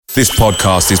This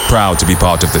podcast is proud to be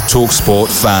part of the TalkSport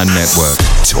Fan Network.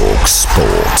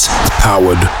 TalkSport.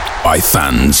 Powered by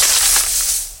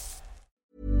fans.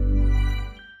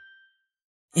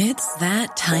 It's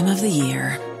that time of the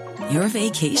year. Your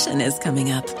vacation is coming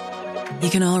up. You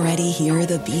can already hear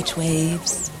the beach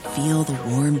waves, feel the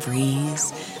warm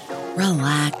breeze,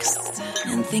 relax,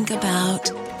 and think about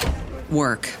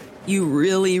work. You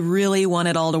really, really want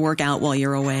it all to work out while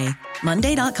you're away.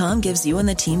 Monday.com gives you and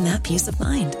the team that peace of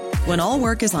mind. When all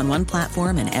work is on one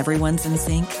platform and everyone's in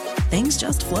sync, things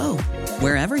just flow.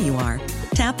 Wherever you are,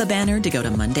 tap the banner to go to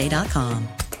Monday.com.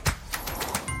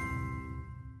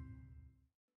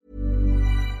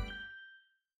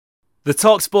 The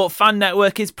TalkSport Fan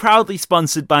Network is proudly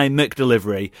sponsored by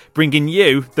McDelivery, bringing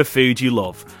you the food you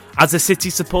love. As a City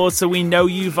supporter, we know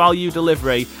you value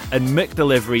delivery, and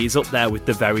McDelivery is up there with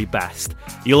the very best.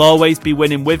 You'll always be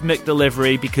winning with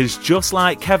McDelivery because just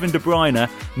like Kevin De Bruyne,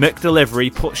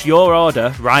 McDelivery puts your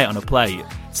order right on a plate.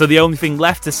 So the only thing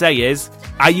left to say is,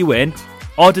 are you in?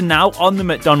 Order now on the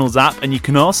McDonald's app, and you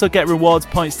can also get rewards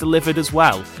points delivered as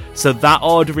well. So that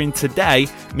ordering today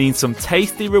means some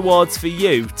tasty rewards for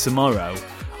you tomorrow.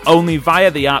 Only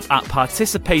via the app at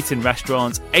participating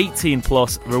restaurants. 18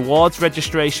 plus, rewards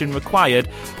registration required,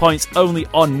 points only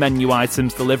on menu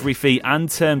items, delivery fee and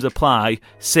terms apply.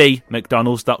 See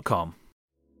mcdonalds.com.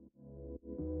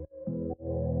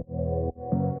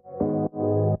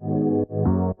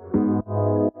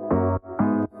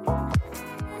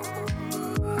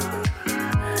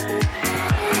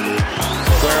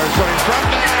 Guerrero's got in front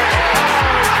there.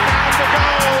 Found the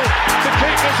goal to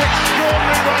keep this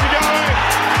extraordinary run going.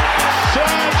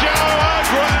 Sergio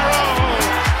Aguero.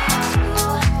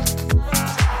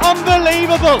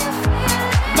 Unbelievable.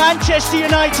 Manchester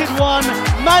United 1,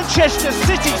 Manchester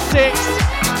City 6.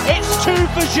 It's 2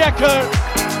 for Dzeko.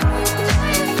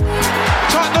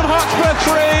 Tottenham Hotspur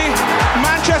 3,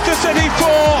 Manchester City 4.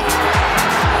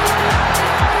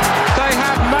 They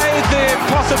have made the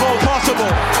impossible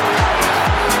possible.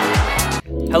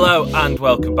 Hello and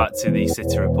welcome back to the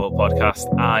City Report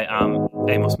podcast. I am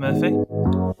Amos Murphy.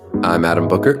 I'm Adam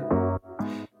Booker.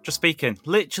 Just speaking,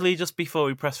 literally just before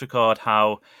we press record,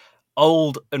 how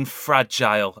old and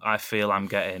fragile I feel I'm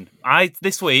getting.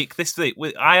 This week,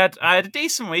 I had a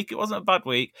decent week. It wasn't a bad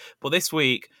week, but this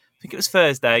week, I think it was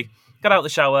Thursday, got out of the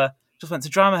shower, just went to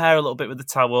dry my hair a little bit with the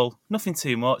towel. Nothing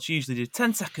too much. Usually do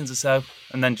 10 seconds or so,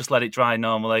 and then just let it dry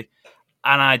normally.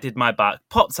 And I did my back,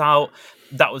 popped out.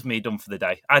 That was me done for the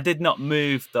day. I did not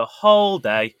move the whole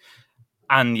day.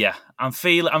 And yeah, I'm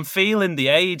feeling the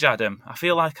age, Adam. I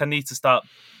feel like I need to start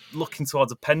looking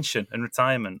towards a pension and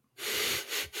retirement.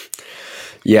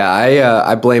 Yeah,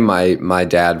 I blame my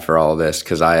dad for all this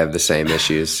because I have the same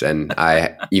issues, and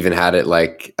I even had it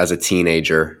like as a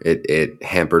teenager. It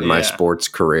hampered my sports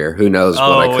career. Who knows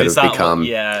what I could have become?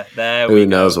 Who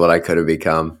knows what I could have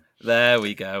become? There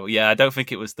we go. Yeah, I don't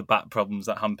think it was the back problems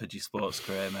that hampered your sports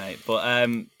career, mate.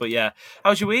 But yeah,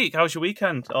 how was your week? How was your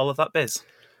weekend? All of that biz.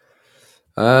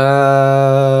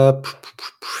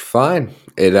 Fine.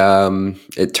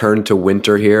 It turned to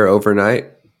winter here overnight.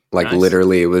 Like nice.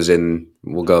 Literally, it was in.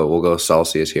 We'll go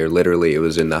Celsius here. Literally, it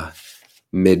was in the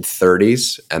mid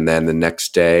 30s, and then the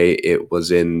next day it was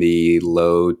in the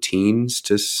low teens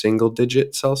to single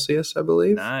digit Celsius, I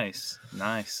believe. Nice.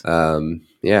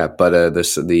 Yeah, but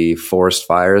the forest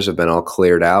fires have been all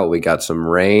cleared out. We got some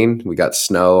rain. We got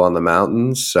snow on the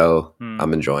mountains, so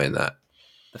I'm enjoying that.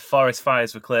 The forest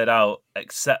fires were cleared out,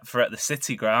 except for at the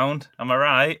City ground. Am I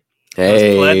right?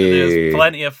 Hey. There's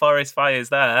plenty of forest fires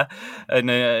there, and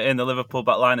in the Liverpool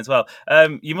back line as well.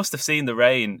 You must have seen the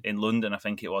rain in London, I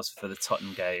think it was, for the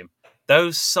Tottenham game.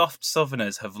 Those soft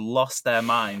Southerners have lost their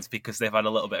minds because they've had a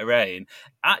little bit of rain.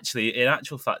 Actually, in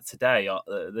actual fact, today,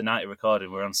 the night of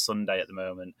recording, we're on Sunday at the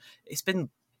moment. It's been,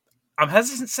 I'm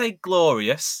hesitant to say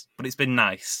glorious, but it's been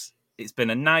nice. It's been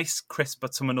a nice, crisp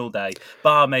autumnal day,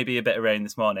 bar maybe a bit of rain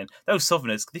this morning. Those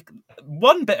Southerners,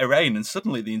 one bit of rain and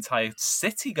suddenly the entire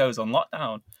city goes on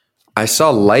lockdown. I saw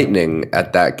lightning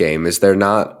at that game.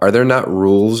 Are there not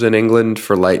rules in England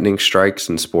for lightning strikes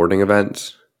and sporting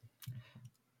events?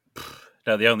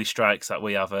 No, the only strikes that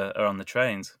we have are on the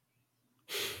trains.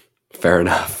 Fair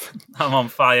enough. I'm on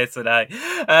fire today.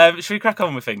 Should we crack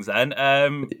on with things then?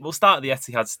 We'll start at the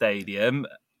Etihad Stadium.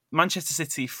 Manchester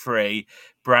City 3,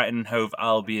 Brighton and Hove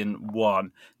Albion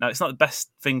 1. Now, it's not the best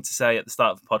thing to say at the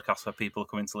start of the podcast where people are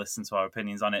coming to listen to our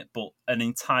opinions on it, but an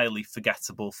entirely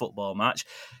forgettable football match.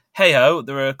 Hey-ho,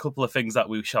 there are a couple of things that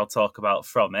we shall talk about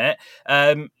from it.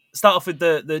 Start off with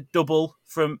the double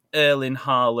from Erling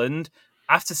Haaland.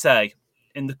 I have to say,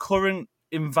 in the current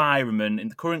environment, in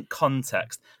the current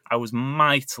context, I was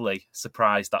mightily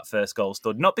surprised that first goal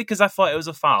stood. Not because I thought it was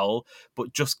a foul,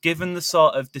 but just given the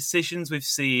sort of decisions we've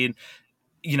seen.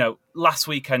 Last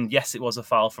weekend, yes, it was a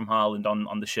foul from Haaland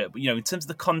on the shirt, but, in terms of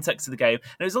the context of the game,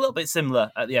 and it was a little bit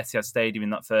similar at the Etihad Stadium in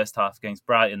that first half against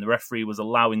Brighton. The referee was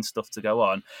allowing stuff to go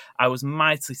on. I was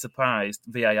mightily surprised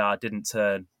VAR didn't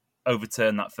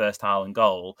overturn that first Haaland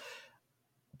goal.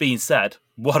 Being said,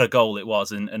 what a goal it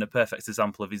was, and a perfect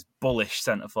example of his bullish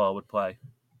centre-forward play.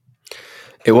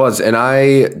 It was, and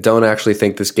I don't actually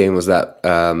think this game was that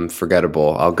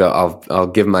forgettable. I'll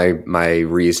give my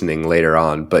reasoning later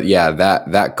on, but yeah,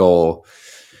 that goal,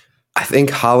 I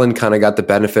think Haaland kind of got the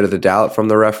benefit of the doubt from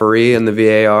the referee and the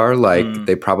VAR.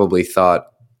 They probably thought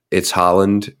it's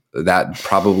Haaland. That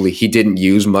probably he didn't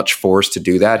use much force to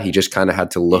do that. He just kind of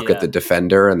had to look at the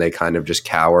defender, and they kind of just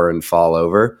cower and fall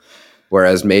over.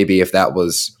 Whereas maybe if that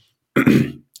was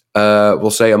we'll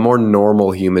say a more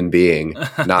normal human being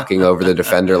knocking over the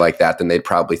defender like that, then they'd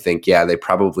probably think, they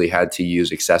probably had to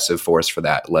use excessive force for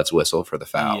that. Let's whistle for the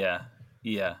foul.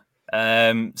 Yeah.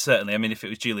 Certainly. I mean, if it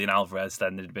was Julian Alvarez,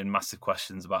 then there'd been massive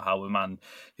questions about how a man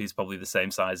who's probably the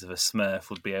same size of a Smurf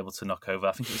would be able to knock over.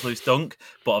 I think it was Lewis Dunk,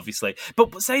 but obviously.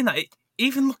 But saying that,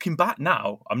 even looking back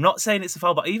now, I'm not saying it's a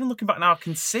foul, but even looking back now, I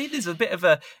can see there's a bit of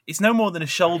it's no more than a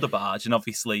shoulder barge, and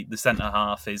obviously the centre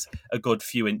half is a good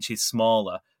few inches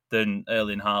smaller than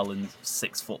Erling Haaland's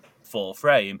 6'4"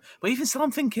 frame. But even still,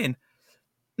 I'm thinking,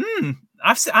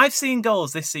 I've seen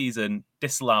goals this season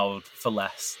disallowed for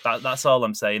less. That's all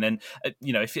I'm saying. And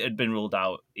if it had been ruled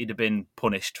out, he'd have been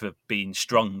punished for being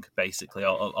strong, basically,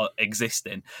 or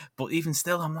existing. But even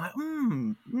still, I'm like,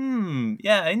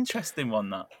 interesting one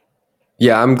that.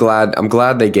 Yeah, I'm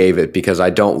glad they gave it, because I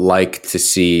don't like to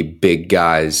see big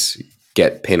guys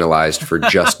get penalized for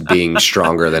just being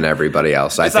stronger than everybody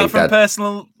else. I think that from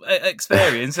personal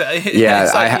experience. I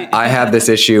have this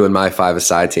issue in my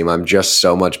five-a-side team. I'm just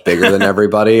so much bigger than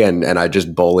everybody, and I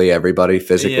just bully everybody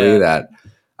physically that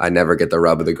I never get the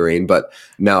rub of the green. But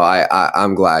no,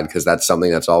 I'm glad, because that's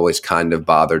something that's always kind of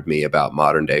bothered me about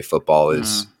modern day football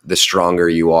is the stronger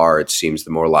you are, it seems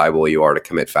the more liable you are to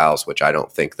commit fouls, which I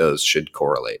don't think those should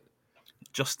correlate.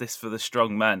 Justice for the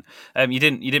strong men. You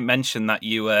didn't mention that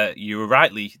you were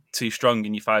rightly too strong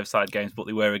in your five-side games, but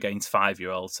they were against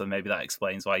 5-year-olds, so maybe that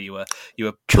explains why you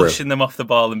were pushing them off the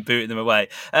ball and booting them away.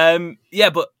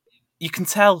 But you can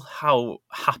tell how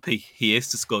happy he is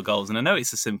to score goals, and I know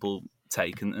it's a simple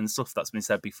take and stuff that's been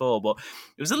said before, but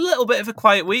it was a little bit of a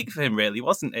quiet week for him, really,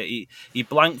 wasn't it? He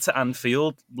blanked at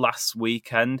Anfield last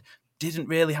weekend. Didn't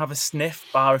really have a sniff,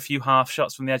 bar a few half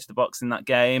shots from the edge of the box in that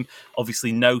game.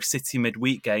 Obviously, no City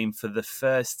midweek game for the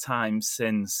first time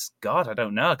since, God, I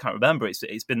don't know, I can't remember.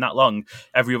 It's been that long.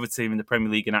 Every other team in the Premier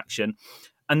League in action.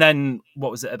 And then, what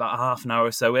was it, about half an hour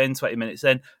or so in, 20 minutes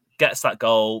in, gets that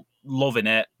goal, loving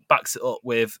it, backs it up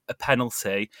with a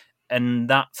penalty. And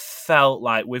that felt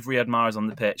like, with Riyad Mahrez on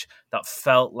the pitch, that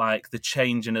felt like the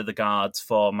changing of the guards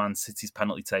for Man City's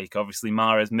penalty take. Obviously,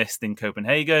 Mahrez missed in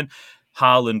Copenhagen.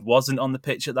 Haaland wasn't on the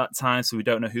pitch at that time, so we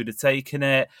don't know who'd have taken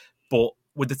it. But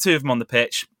with the two of them on the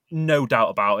pitch, no doubt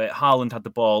about it, Haaland had the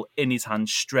ball in his hand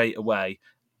straight away.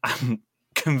 And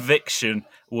conviction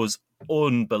was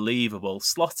unbelievable.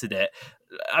 Slotted it.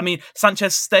 I mean,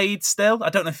 Sanchez stayed still. I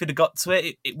don't know if he'd have got to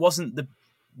it. It wasn't the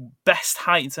best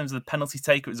height in terms of the penalty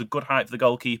taker. It was a good height for the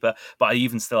goalkeeper, but I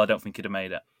don't think he'd have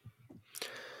made it.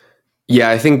 Yeah,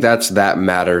 I think that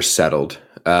matter settled.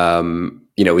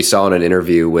 We saw in an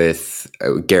interview with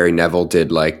Gary Neville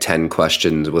did like 10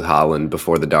 questions with Haaland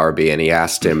before the derby, and he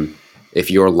asked him,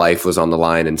 if your life was on the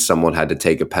line and someone had to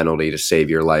take a penalty to save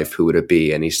your life, who would it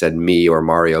be? And he said, me or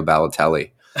Mario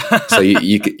Balotelli. So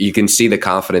you can see the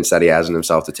confidence that he has in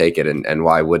himself to take it, and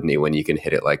why wouldn't he when you can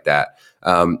hit it like that?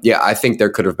 I think there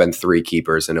could have been 3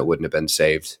 keepers and it wouldn't have been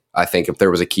saved. I think if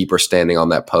there was a keeper standing on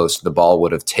that post, the ball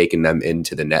would have taken them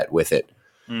into the net with it.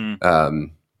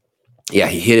 He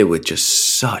hit it with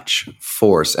just such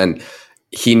force, and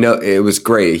it was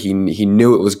great. He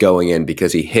knew it was going in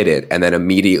because he hit it and then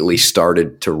immediately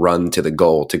started to run to the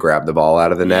goal to grab the ball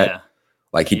out of the net.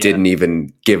 Like he didn't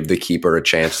even give the keeper a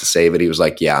chance to save it. He was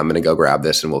like, I'm going to go grab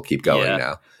this and we'll keep going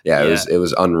now. It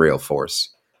was unreal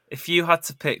force. If you had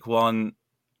to pick one,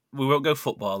 we won't go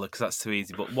footballer because that's too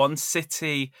easy, but one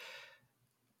City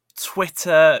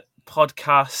Twitter,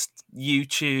 podcast,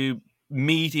 YouTube,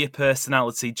 media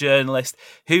personality, journalist,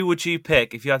 who would you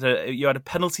pick if you had a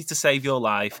penalty to save your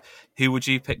life? Who would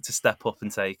you pick to step up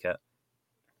and take it?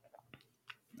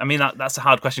 I mean, that's a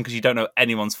hard question because you don't know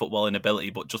anyone's footballing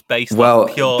ability, but just based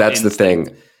on pure that's instinct.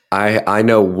 The thing. I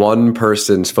know one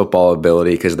person's football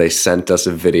ability because they sent us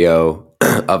a video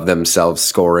of themselves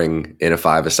scoring in a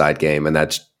 5-a-side game, and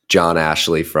that's John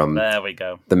Ashley from There we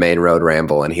go. the Main Road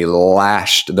Ramble, and he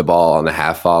lashed the ball on the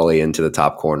half volley into the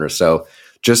top corner. So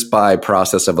just by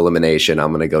process of elimination,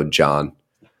 I'm going to go John.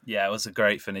 Yeah, it was a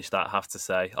great finish, that, I have to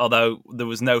say. Although there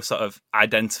was no sort of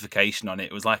identification on it.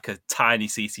 It was like a tiny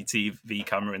CCTV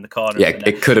camera in the corner. Yeah,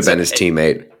 it could have been his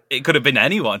teammate. It could have been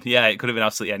anyone. Yeah, it could have been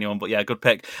absolutely anyone. But yeah, good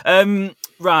pick.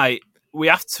 Right, we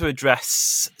have to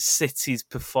address City's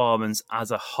performance as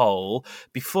a whole.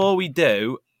 Before we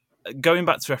do, going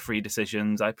back to referee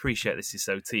decisions, I appreciate this is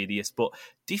so tedious, but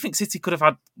do you think City could have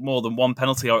had more than one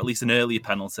penalty, or at least an earlier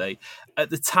penalty?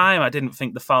 At the time, I didn't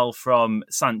think the foul from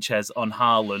Sanchez on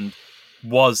Haaland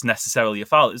was necessarily a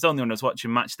foul. It was only when I was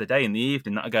watching Match of the Day in the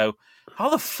evening that I go, how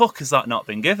the fuck has that not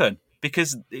been given?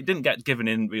 Because it didn't get given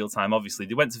in real time, obviously.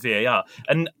 They went to VAR.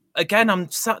 And again,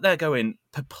 I'm sat there going,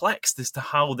 perplexed as to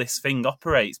how this thing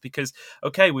operates. Because,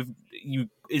 okay,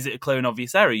 is it a clear and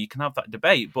obvious error? You can have that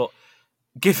debate, but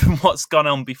given what's gone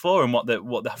on before and what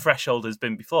the threshold has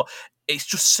been before, it's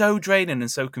just so draining and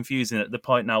so confusing at the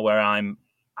point now where I'm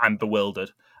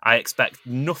bewildered. I expect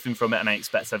nothing from it, and I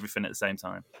expect everything at the same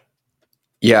time.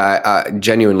 Yeah, I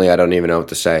genuinely, I don't even know what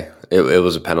to say. It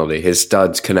was a penalty. His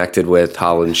studs connected with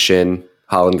Haaland's shin.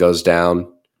 Haaland goes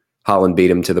down. Haaland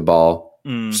beat him to the ball.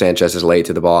 Sanchez is late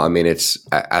to the ball. I mean, it's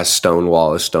as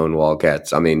Stonewall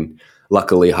gets. I mean,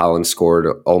 luckily Haaland scored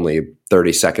only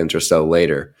 30 seconds or so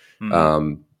later.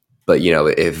 But, you know,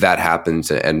 if that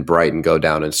happens and Brighton go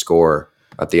down and score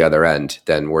at the other end,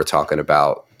 then we're talking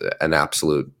about an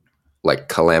absolute, like,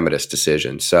 calamitous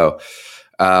decision. So,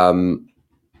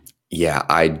 yeah,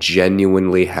 I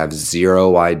genuinely have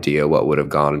zero idea what would have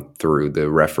gone through the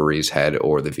referee's head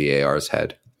or the VAR's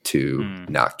head to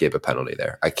not give a penalty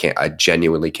there. I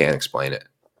genuinely can't explain it.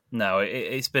 No,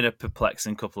 it's been a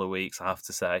perplexing couple of weeks, I have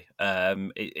to say.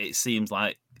 It seems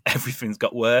like everything's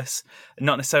got worse.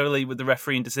 Not necessarily with the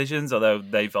refereeing decisions, although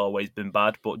they've always been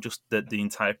bad, but just the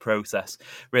entire process.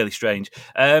 Really strange.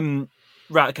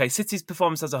 Right, okay, City's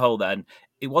performance as a whole then.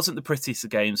 It wasn't the prettiest of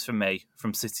games for me,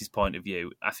 from City's point of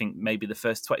view. I think maybe the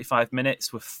first 25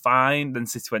 minutes were fine, then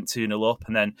City went 2-0 up,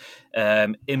 and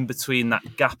then in between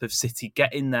that gap of City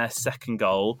getting their second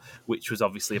goal, which was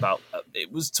obviously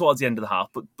it was towards the end of the half,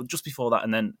 but just before that,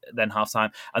 and then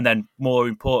half-time, and then more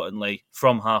importantly,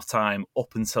 from half-time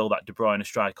up until that De Bruyne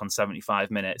strike on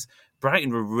 75 minutes,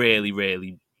 Brighton were really,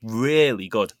 really, really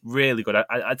good. Really good.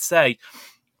 I'd say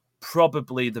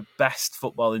probably the best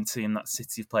footballing team that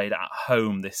City have played at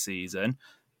home this season.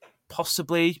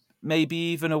 Possibly, maybe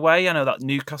even away. I know that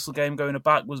Newcastle game going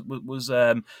back was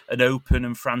an open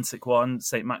and frantic one.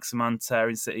 St. Maximin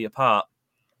tearing City apart.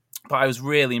 But I was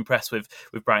really impressed with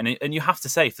Brighton. And you have to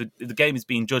say, if the game is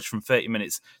being judged from 30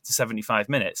 minutes to 75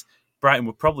 minutes, Brighton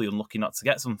were probably unlucky not to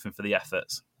get something for the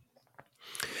efforts.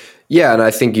 Yeah, and I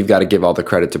think you've got to give all the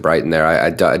credit to Brighton there. I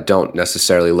don't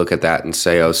necessarily look at that and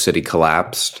say, oh, City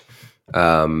collapsed.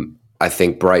 I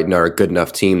think Brighton are a good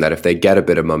enough team that if they get a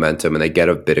bit of momentum and they get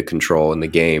a bit of control in the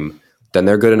game, then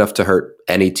they're good enough to hurt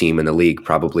any team in the league,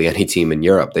 probably any team in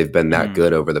Europe. They've been that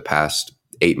good over the past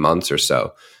 8 months or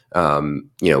so.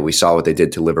 We saw what they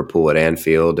did to Liverpool at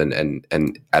Anfield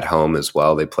and at home as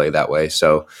well. They play that way.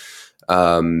 So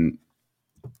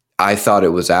I thought it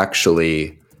was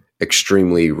actually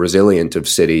extremely resilient of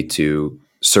City to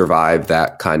survive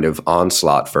that kind of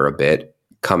onslaught for a bit,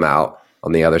 come out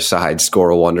on the other side,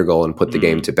 score a wonder goal and put the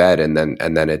game to bed. And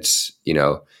then it's,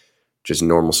 just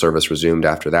normal service resumed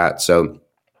after that. So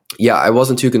yeah, I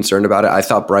wasn't too concerned about it. I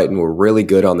thought Brighton were really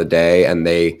good on the day, and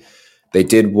they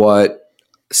did what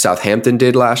Southampton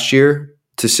did last year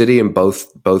to City in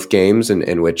both games,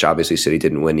 in which obviously City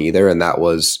didn't win either. And that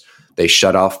was, they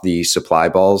shut off the supply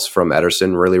balls from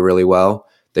Ederson really, really well.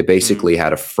 They basically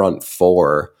had a front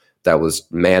four that was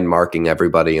man marking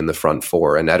everybody in the front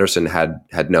four, and Ederson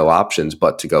had no options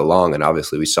but to go long. And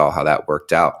obviously we saw how that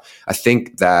worked out. I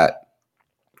think that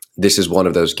this is one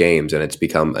of those games, and it's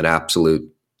become an absolute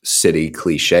City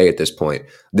cliche at this point.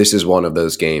 This is one of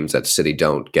those games that City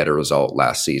don't get a result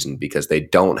last season because they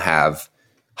don't have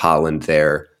Haaland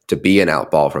there to be an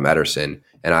out ball from Ederson.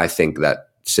 And I think that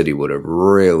City would have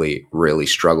really, really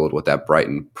struggled with that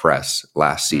Brighton press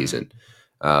last season.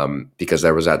 Because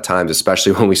there was at times,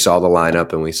 especially when we saw the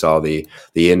lineup and we saw the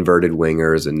inverted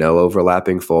wingers and no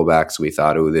overlapping fullbacks, we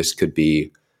thought, oh, this could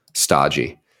be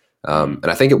stodgy. And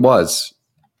I think it was,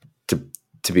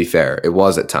 to be fair, it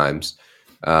was at times.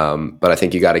 But I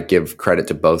think you got to give credit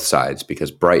to both sides because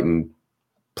Brighton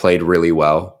played really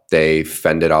well. They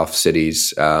fended off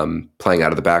City's playing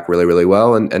out of the back really, really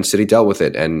well, and City dealt with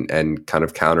it and kind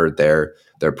of countered their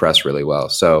press really well.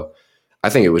 So I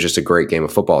think it was just a great game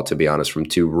of football, to be honest, from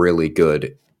two really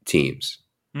good teams.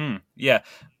 Yeah.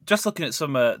 Just looking at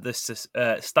some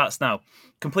stats now.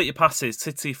 Completed passes,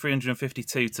 City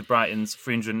 352 to Brighton's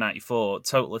 394.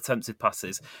 Total attempted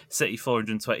passes, City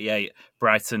 428,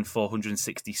 Brighton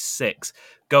 466.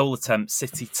 Goal attempts,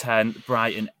 City 10,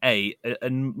 Brighton 8.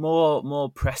 And more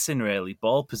pressing, really.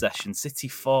 Ball possession, City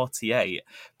 48,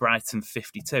 Brighton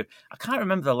 52. I can't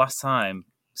remember the last time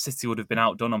City would have been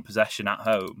outdone on possession at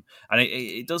home. And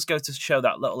it does go to show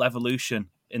that little evolution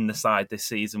in the side this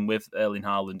season with Erling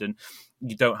Haaland, and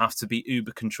you don't have to be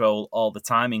uber control all the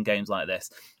time in games like this.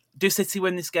 Do City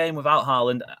win this game without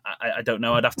Haaland? I don't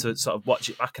know. I'd have to sort of watch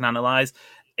it back and analyse.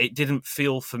 It didn't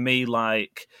feel for me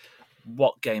like,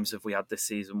 what games have we had this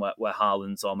season where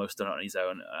Haaland's almost done it on his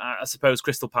own? I suppose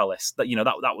Crystal Palace, that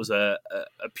was a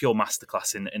pure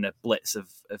masterclass in a blitz of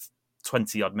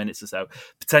 20 odd minutes or so.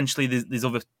 Potentially there's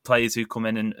other players who come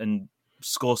in and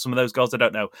score some of those goals. I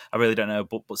don't know. I really don't know.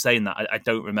 But saying that, I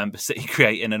don't remember City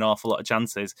creating an awful lot of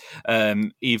chances,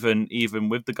 even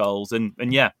with the goals. And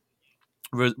yeah,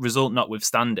 result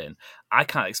notwithstanding, I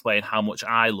can't explain how much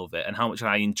I love it and how much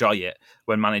I enjoy it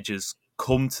when managers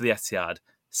come to the Etihad,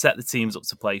 set the teams up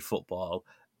to play football,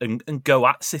 and go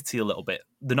at City a little bit.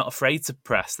 They're not afraid to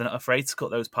press. They're not afraid to cut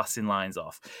those passing lines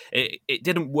off. It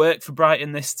didn't work for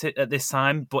Brighton at this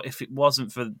time, but if it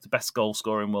wasn't for the best goal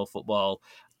scorer in world football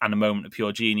and a moment of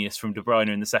pure genius from De Bruyne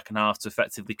in the second half to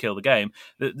effectively kill the game,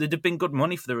 there'd have been good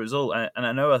money for the result. And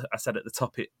I know I said at the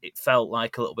top it felt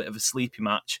like a little bit of a sleepy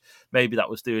match. Maybe that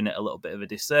was doing it a little bit of a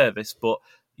disservice. But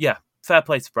yeah, fair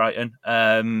play to Brighton.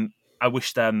 I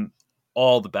wish them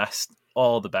all the best,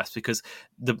 because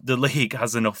the league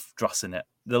has enough dross in it.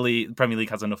 The Premier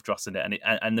League has enough dross in it,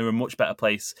 and they're a much better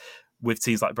place with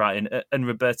teams like Brighton and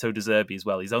Roberto De Zerbi as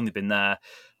well. He's only been there,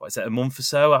 a month or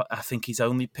so. I think he's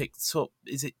only picked up,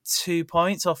 is it 2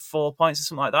 points or 4 points or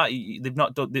something like that? They've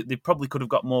not done. They probably could have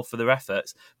got more for their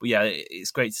efforts, but yeah,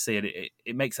 it's great to see it.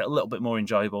 It makes it a little bit more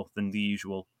enjoyable than the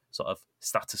usual sort of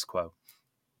status quo.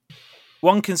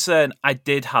 One concern I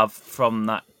did have from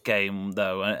that game,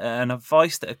 though, and I've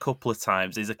voiced it a couple of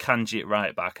times, is Akanji at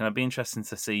right back, and I'd be interested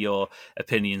to see your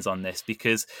opinions on this,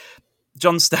 because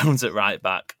John Stones at right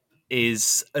back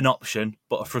is an option,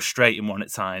 but a frustrating one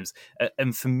at times.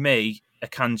 And for me,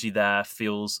 Akanji there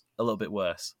feels a little bit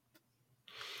worse.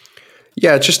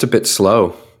 Yeah, it's just a bit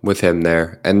slow with him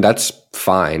there, and that's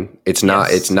fine. It's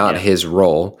not his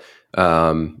role.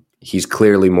 He's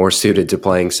clearly more suited to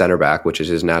playing center back, which is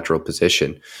his natural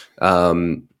position.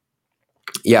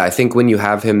 I think when you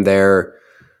have him there,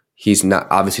 he's not,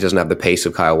 obviously doesn't have the pace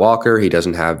of Kyle Walker. He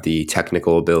doesn't have the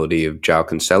technical ability of João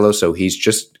Cancelo. So he's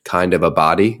just kind of a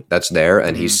body that's there,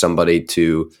 and he's somebody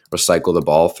to recycle the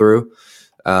ball through.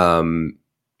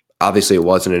 Obviously, it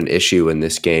wasn't an issue in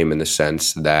this game in the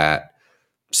sense that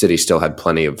City still had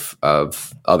plenty of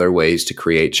other ways to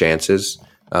create chances.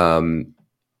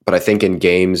 But I think in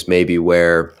games maybe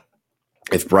where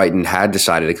if Brighton had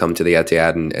decided to come to the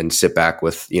Etihad and sit back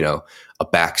with, a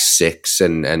back six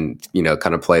and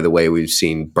kind of play the way we've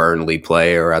seen Burnley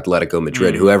play or Atletico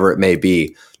Madrid, whoever it may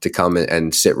be, to come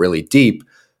and sit really deep,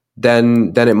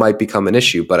 then it might become an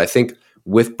issue. But I think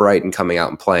with Brighton coming out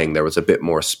and playing, there was a bit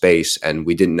more space, and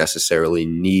we didn't necessarily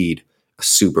need a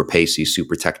super pacey,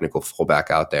 super technical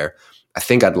fullback out there. I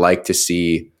think I'd like to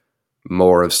see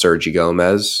more of Sergi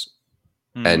Gomez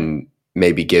and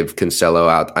maybe give Cancelo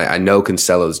out. I know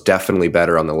Cancelo's definitely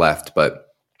better on the left, but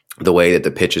the way that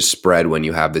the pitch is spread when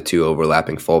you have the two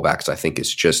overlapping fullbacks, I think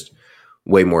is just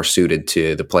way more suited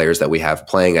to the players that we have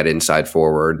playing at inside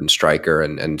forward and striker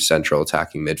and central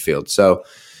attacking midfield. So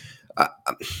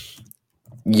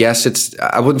yes,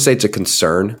 I wouldn't say it's a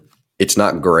concern. It's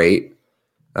not great,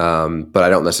 but I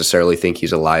don't necessarily think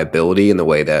he's a liability in the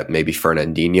way that maybe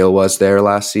Fernandinho was there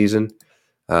last season.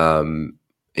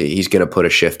 He's going to put a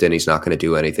shift in. He's not going to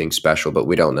do anything special, but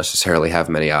we don't necessarily have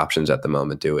many options at the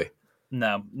moment, do we?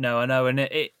 No, I know. And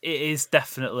it is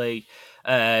definitely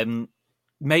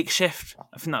makeshift.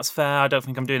 I think that's fair. I don't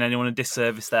think I'm doing anyone a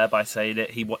disservice there by saying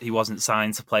that he wasn't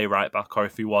signed to play right back, or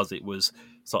if he was, it was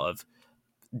sort of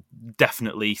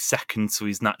definitely second to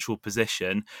his natural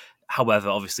position. However,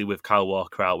 obviously with Kyle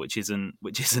Walker out, which isn't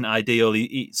ideal,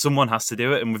 someone has to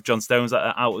do it. And with John Stones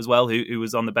out as well, who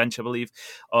was on the bench, I believe,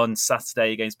 on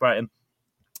Saturday against Brighton,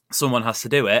 someone has to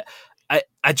do it.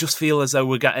 I just feel as though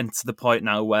we're getting to the point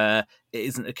now where it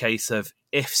isn't a case of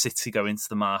if City go into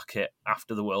the market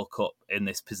after the World Cup in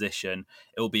this position,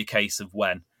 it will be a case of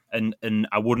when. And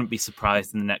I wouldn't be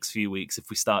surprised in the next few weeks if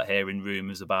we start hearing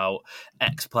rumours about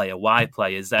X player, Y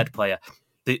player, Z player.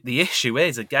 The issue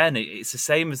is, again, it's the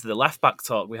same as the left-back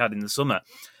talk we had in the summer.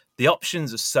 The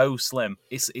options are so slim.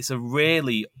 It's a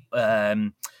really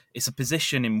it's a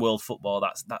position in world football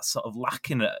that's sort of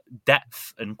lacking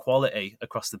depth and quality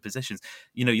across the positions.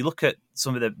 You know, you look at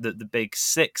some of the big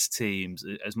six teams,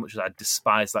 as much as I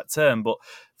despise that term, but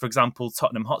for example,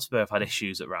 Tottenham Hotspur have had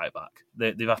issues at right back.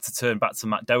 They've had to turn back to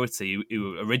Matt Doherty,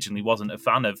 who originally wasn't a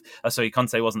fan of,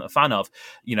 Conte wasn't a fan of.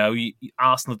 You know,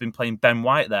 Arsenal have been playing Ben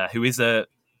White there, who is a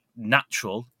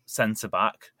natural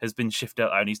centre-back, has been shifted out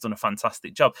there and he's done a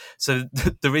fantastic job. So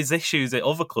there is issues at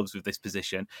other clubs with this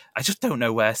position. I just don't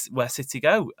know where City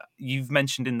go. You've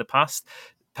mentioned in the past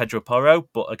Pedro Porro,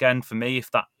 but again, for me,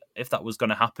 if that was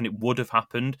going to happen, it would have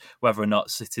happened. Whether or not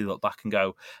City look back and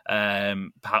go,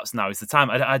 perhaps now is the time,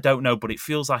 I don't know, but it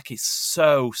feels like it's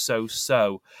so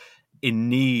in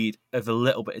need of a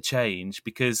little bit of change,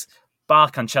 because bar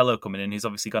Cancelo coming in, he's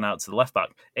obviously gone out to the left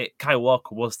back. Kyle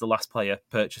Walker was the last player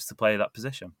purchased to play that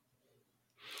position.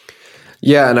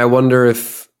 Yeah, and I wonder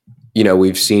if, you know,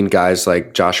 we've seen guys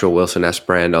like Joshua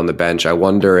Wilson-Esperand on the bench. I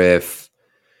wonder if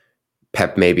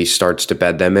Pep maybe starts to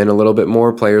bed them in a little bit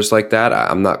more, players like that.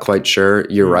 I'm not quite sure.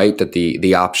 You're right that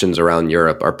the options around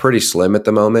Europe are pretty slim at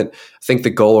the moment. I think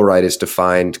the goal, right, is to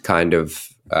find kind of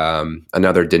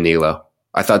another Danilo.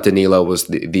 I thought Danilo was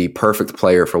the perfect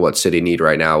player for what City need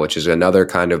right now, which is another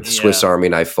kind of Swiss Army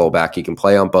knife fullback. He can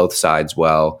play on both sides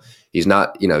well. He's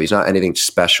not anything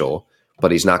special,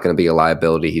 but he's not going to be a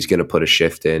liability. He's going to put a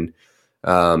shift in.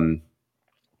 I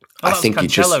think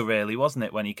Cancelo really, wasn't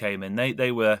it, when he came in?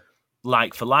 They were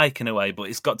like for like in a way, but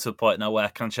it's got to a point now where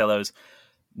Cancelo's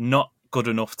not good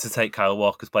enough to take Kyle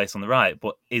Walker's place on the right,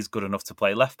 but is good enough to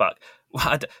play left back.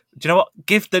 Do you know what?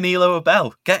 Give Danilo a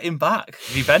bell. Get him back.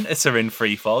 Juventus are in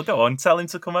free fall. Go on, tell him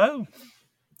to come home.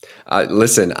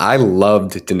 Listen, I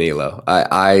loved Danilo.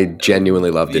 I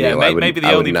genuinely loved Danilo. Yeah, maybe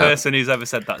the only person who's ever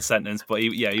said that sentence, but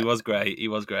he was great. He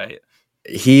was great.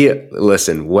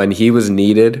 When he was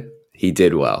needed, he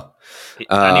did well.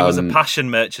 And he was a passion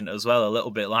merchant as well, a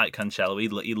little bit like Cancelo.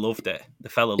 He loved it. The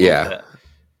fella loved it.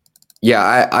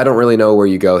 Yeah, I don't really know where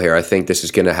you go here. I think this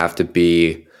is going to have to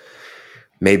be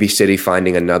maybe City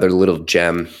finding another little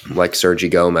gem like Sergi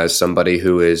Gomez, somebody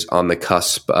who is on the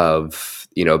cusp of,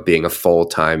 you know, being a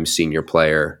full-time senior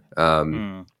player.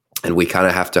 And we kind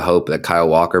of have to hope that Kyle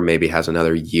Walker maybe has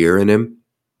another year in him.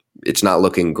 It's not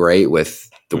looking great with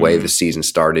the way the season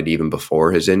started even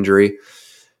before his injury.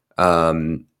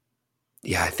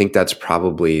 I think that's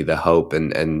probably the hope,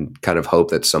 and kind of hope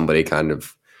that somebody kind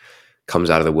of comes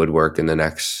out of the woodwork in the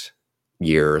next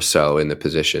year or so in the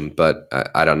position. But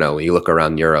I don't know. When you look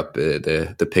around Europe,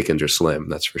 the pickings are slim,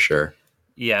 that's for sure.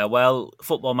 Yeah, well,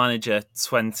 Football Manager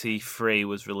 23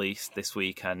 was released this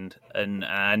weekend, and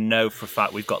I know for a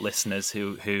fact we've got listeners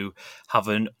who have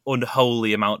an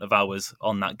unholy amount of hours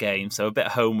on that game. So a bit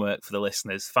of homework for the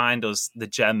listeners. Find us the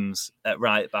gems at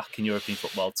right back in European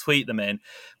football. Tweet them in.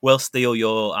 We'll steal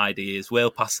your ideas.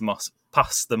 We'll pass them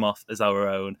off as our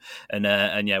own, and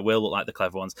we'll look like the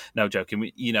clever ones. No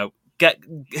joking. Get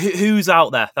who's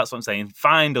out there. That's what I'm saying.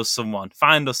 Find us someone,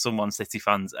 City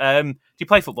fans. Do you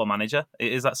play Football Manager?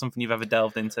 Is that something you've ever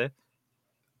delved into?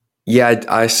 Yeah,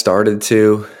 I started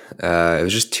to. It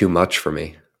was just too much for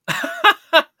me.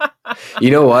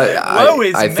 You know what?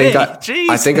 I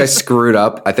think I screwed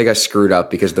up. I think I screwed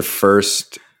up because the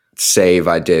first save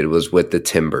I did was with the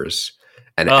Timbers.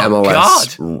 And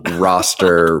MLS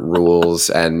roster rules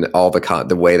and all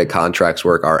the way the contracts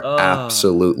work are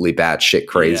absolutely batshit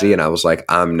crazy. Yeah. And I was like,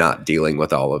 I'm not dealing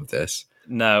with all of this.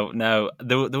 No.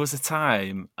 There was a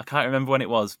time, I can't remember when it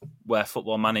was, where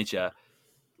Football Manager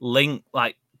linked,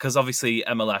 because obviously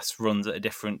MLS runs at a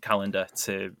different calendar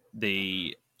to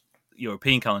the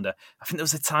European calendar. I think there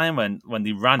was a time when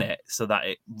they ran it so that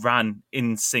it ran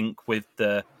in sync with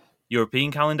the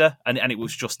European calendar, and it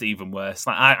was just even worse.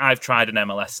 Like I've tried an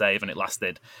MLS save and it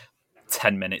lasted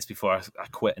 10 minutes before I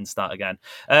quit and start again.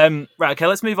 Right, okay,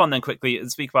 let's move on then quickly and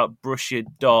speak about Borussia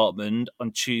Dortmund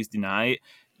on Tuesday night.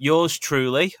 Yours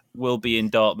truly will be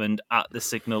in Dortmund at the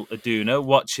Signal Iduna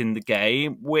watching the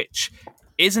game, which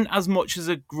isn't as much as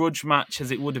a grudge match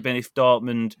as it would have been if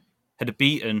Dortmund had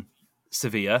beaten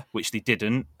Sevilla, which they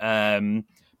didn't.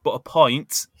 But a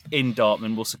point in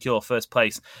Dortmund will secure first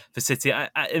place for City.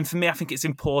 And for me, I think it's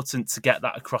important to get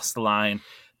that across the line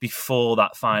before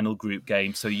that final group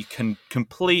game, so you can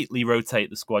completely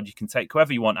rotate the squad. You can take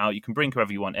whoever you want out. You can bring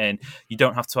whoever you want in. You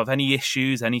don't have to have any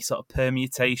issues, any sort of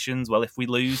permutations. Well, if we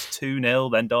lose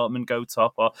 2-0, then Dortmund go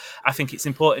top. Or I think it's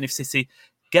important if City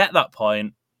get that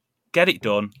point, get it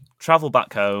done, travel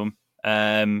back home.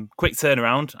 Quick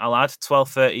turnaround, I'll add.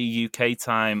 12:30 UK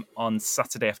time on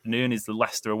Saturday afternoon is the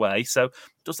Leicester away. So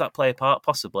does that play a part?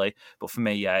 Possibly. But for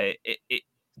me, yeah,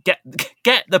 get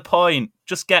the point.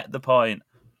 Just get the point.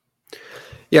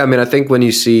 Yeah, I mean, I think when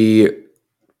you see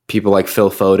people like Phil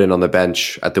Foden on the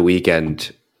bench at the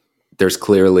weekend, there's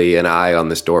clearly an eye on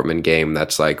this Dortmund game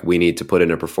that's like, we need to put in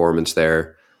a performance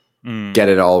there, get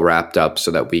it all wrapped up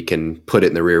so that we can put it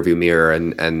in the rearview mirror,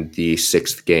 and the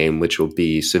sixth game, which will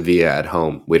be Sevilla at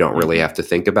home, we don't really have to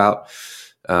think about.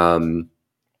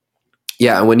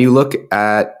 Yeah, and when you look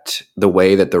at the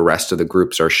way that the rest of the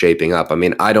groups are shaping up, I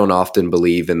mean, I don't often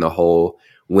believe in the whole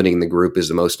winning the group is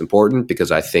the most important, because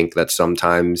I think that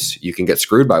sometimes you can get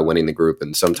screwed by winning the group,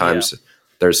 and sometimes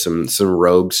there's some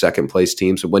rogue second place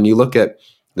teams. But when you look at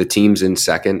the teams in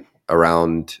second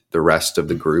around the rest of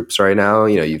the groups right now,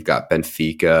 you know, you've got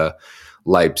Benfica,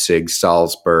 Leipzig,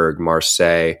 Salzburg,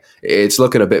 Marseille. It's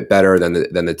looking a bit better than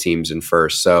the teams in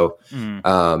first. So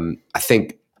I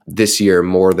think this year,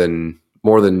 more than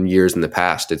years in the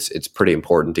past, it's pretty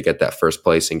important to get that first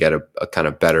place and get a kind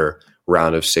of better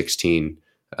round of 16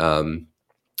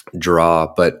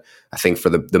 draw. But I think for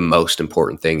the most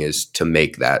important thing is to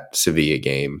make that Sevilla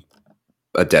game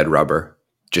a dead rubber,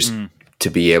 just to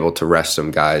be able to rest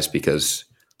some guys, because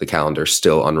the calendar's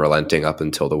still unrelenting up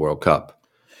until the World Cup.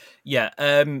 Yeah.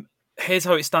 Here's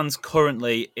how it stands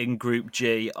currently in Group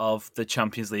G of the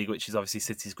Champions League, which is obviously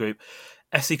City's group.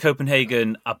 FC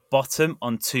Copenhagen are bottom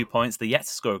on 2 points. They're yet to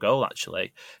score a goal,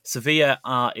 actually. Sevilla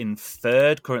are in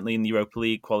third, currently in the Europa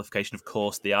League qualification. Of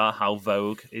course they are. How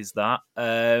vogue is that?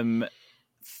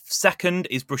 Second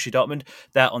is Borussia Dortmund.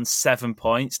 They're on 7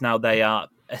 points. Now they are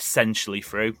essentially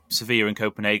through. Sevilla and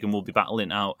Copenhagen will be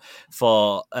battling out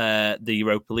for the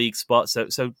Europa League spot. So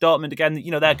Dortmund, again,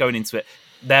 you know, they're going into it.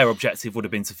 Their objective would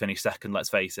have been to finish second,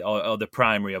 let's face it, or the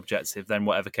primary objective. Then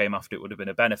whatever came after it would have been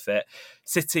a benefit.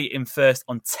 City in first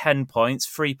on 10 points,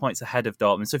 3 points ahead of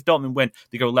Dortmund. So if Dortmund win,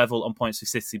 they go level on points with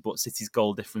City, but City's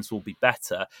goal difference will be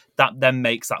better. That then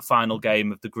makes that final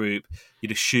game of the group,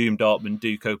 you'd assume Dortmund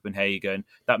do Copenhagen.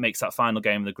 That makes that final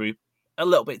game of the group a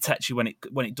little bit touchy when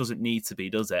it doesn't need to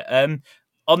be, does it?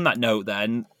 On that note,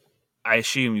 then, I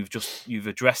assume you've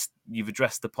addressed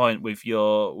the point with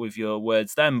your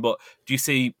words then. But do you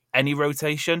see any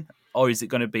rotation, or is it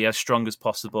going to be as strong as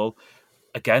possible?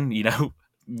 Again, you know,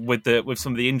 with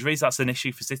some of the injuries, that's an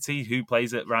issue for City. Who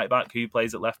plays at right back? Who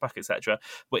plays at left back, etc.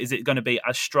 But is it going to be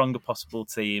as strong a possible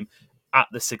team at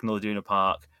the Signal Iduna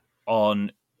Park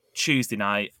on Tuesday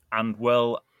night? And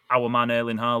will our man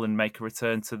Erling Haaland make a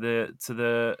return to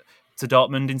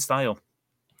Dortmund in style?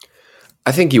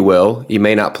 I think he will. He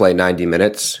may not play 90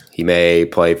 minutes. He may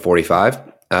play 45.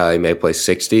 He may play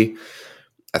 60.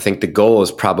 I think the goal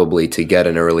is probably to get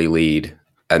an early lead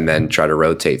and then try to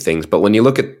rotate things. But when you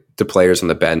look at the players on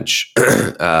the bench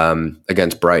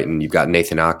against Brighton, you've got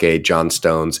Nathan Ake, John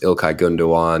Stones, Ilkay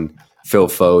Gundogan, Phil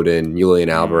Foden, Julian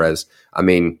Alvarez. I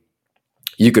mean,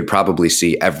 you could probably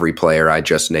see every player I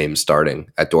just named starting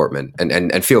at Dortmund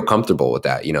and feel comfortable with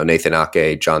that. You know, Nathan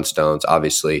Ake, John Stones,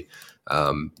 obviously,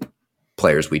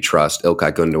 players we trust.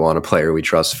 Ilkay Gundogan, a player we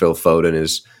trust. Phil Foden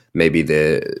is maybe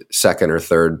the second or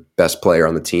third best player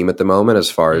on the team at the moment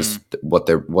as far as what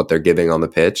they're giving on the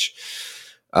pitch.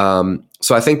 So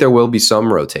I think there will be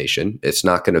some rotation. It's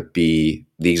not going to be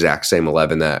the exact same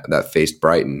 11 that faced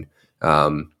Brighton.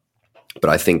 But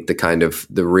I think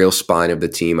the real spine of the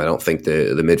team, I don't think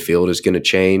the midfield is going to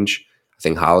change. I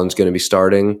think Haaland's going to be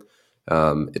starting.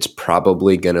 It's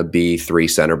probably going to be 3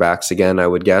 center backs again, I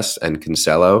would guess, and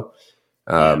Cancelo.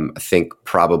 I think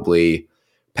probably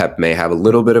Pep may have a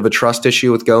little bit of a trust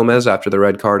issue with Gomez after the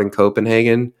red card in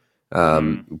Copenhagen.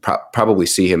 Probably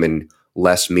see him in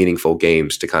less meaningful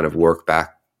games to kind of work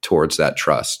back towards that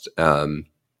trust.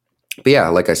 But yeah,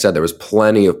 like I said, there was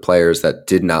plenty of players that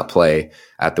did not play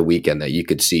at the weekend that you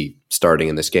could see starting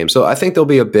in this game. So I think there'll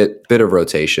be a bit of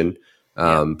rotation,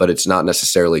 but it's not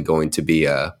necessarily going to be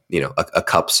a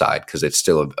cup side, because it's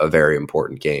still a very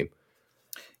important game.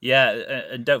 Yeah,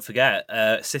 and don't forget,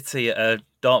 City are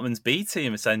Dortmund's B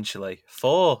team, essentially.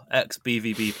 4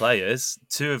 ex-BVB players,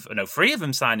 3 of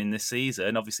them signing this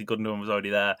season. Obviously, Gundogan was already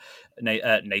there.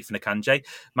 Nathan Akanji,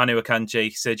 Manu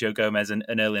Akanji, Sergio Gomez, and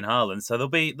Erling Haaland. So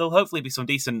there'll hopefully be some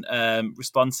decent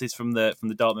responses from the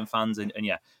Dortmund fans. And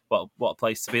yeah, what a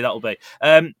place to be that will be.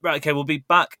 Right, okay, we'll be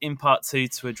back in part 2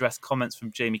 to address comments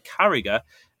from Jamie Carragher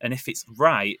and if it's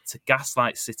right to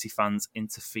gaslight City fans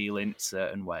into feeling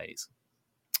certain ways.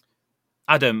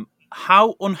 Adam,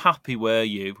 how unhappy were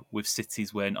you with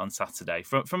City's win on Saturday?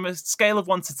 From a scale of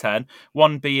 1 to 10,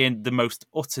 1 being the most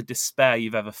utter despair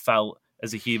you've ever felt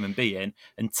as a human being,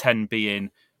 and 10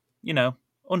 being,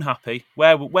 unhappy.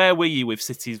 Where were you with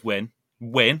City's win?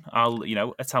 I'll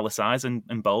italicize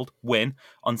and bold. Win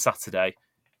on Saturday.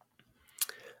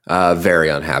 Very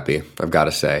unhappy, I've got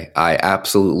to say. I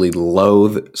absolutely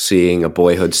loathe seeing a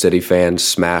boyhood City fan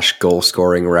smash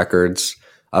goal-scoring records.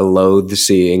 I loathe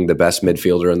seeing the best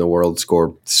midfielder in the world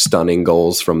score stunning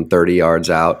goals from 30 yards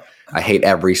out. I hate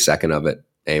every second of it,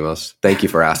 Amos. Thank you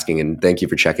for asking, and thank you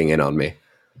for checking in on me.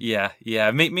 Yeah,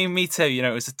 me too. You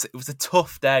know, it was a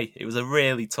tough day. It was a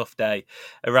really tough day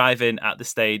arriving at the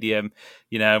stadium.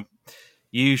 You know,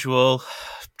 usual,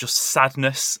 just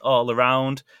sadness all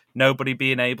around. Nobody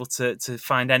being able to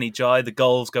find any joy. The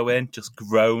goals go in, just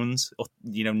groans, or,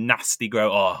 you know, nasty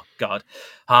groan. Oh God,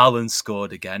 Haaland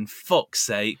scored again. Fuck's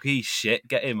sake, he's shit.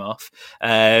 Get him off.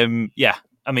 Yeah,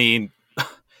 I mean,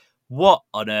 what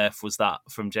on earth was that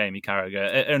from Jamie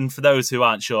Carragher? And for those who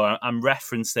aren't sure, I'm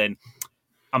hesitant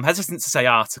to say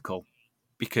article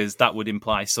because that would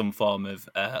imply some form of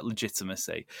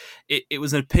legitimacy. It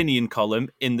was an opinion column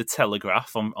in The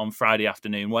Telegraph on Friday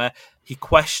afternoon where he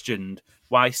questioned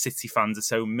why City fans are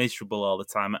so miserable all the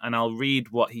time. And I'll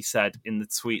read what he said in the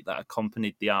tweet that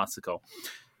accompanied the article.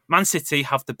 Man City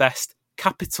have the best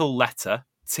capital letter,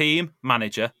 team,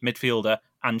 manager, midfielder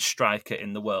and striker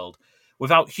in the world.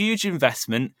 Without huge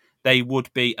investment, they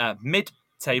would be a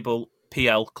mid-table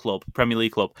PL club, Premier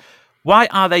League club. Why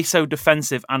are they so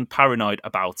defensive and paranoid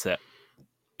about it?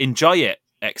 Enjoy it! !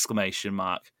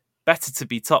 Better to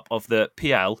be top of the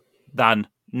PL than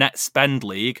net spend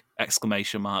league! ! What were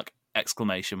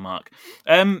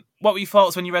your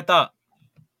thoughts when you read that?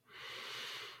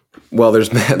 Well,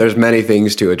 there's many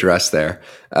things to address there.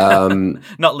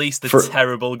 Not least the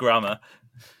terrible grammar.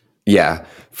 Yeah,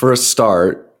 for a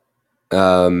start,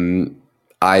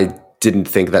 I didn't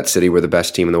think that City were the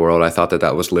best team in the world. I thought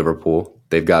that was Liverpool.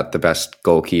 They've got the best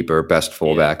goalkeeper, best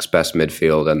fullbacks, best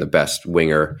midfield, and the best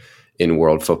winger in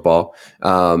world football.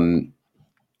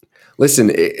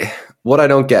 Listen, what I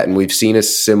don't get, and we've seen a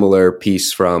similar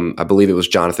piece from, I believe it was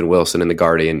Jonathan Wilson in The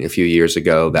Guardian a few years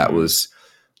ago. That was,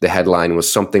 the headline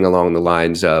was something along the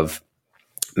lines of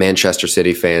Manchester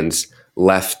City fans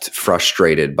left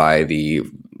frustrated by the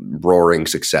roaring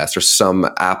success, or some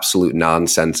absolute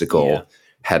nonsensical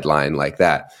headline like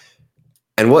that.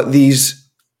 And what these,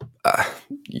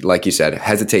 like you said,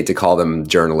 hesitate to call them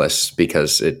journalists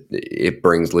because it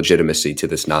brings legitimacy to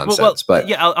this nonsense. But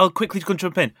yeah, I'll quickly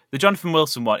jump in. The Jonathan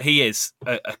Wilson one, he is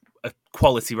a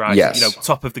quality writer, yes, you know,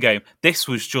 top of the game. This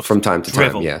was just from time to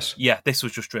drivel. time. Yes, yeah, this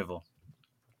was just drivel.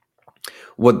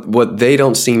 What they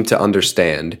don't seem to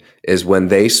understand is when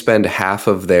they spend half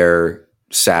of their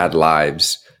sad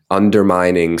lives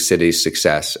undermining City's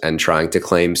success and trying to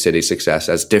claim City's success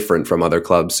as different from other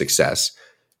clubs' success,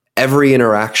 every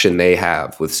interaction they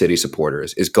have with City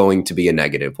supporters is going to be a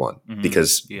negative one,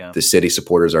 because the City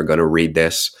supporters are going to read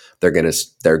this.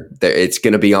 It's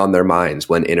going to be on their minds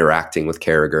when interacting with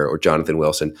Carragher or Jonathan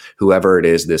Wilson, whoever it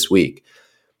is this week.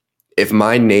 If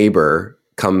my neighbor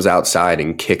comes outside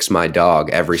and kicks my dog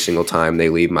every single time they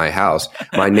leave my house,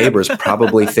 my neighbors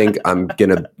probably thinks I'm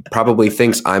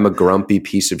a grumpy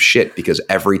piece of shit, because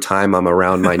every time I'm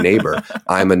around my neighbor,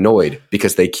 I'm annoyed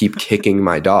because they keep kicking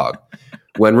my dog.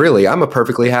 When really, I'm a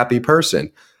perfectly happy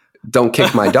person. Don't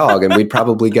kick my dog, and we'd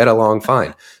probably get along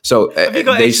fine. So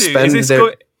they spend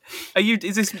their.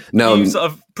 Is this you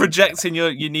sort of projecting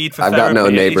your need for I've therapy? got no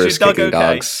neighbors kicking okay?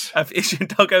 dogs. Is your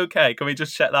dog okay? Can we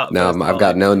just check that? No, I've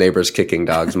got no neighbors kicking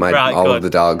dogs. All of the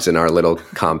dogs in our little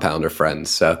compound are friends.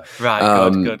 So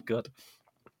good.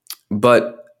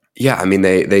 But yeah, I mean,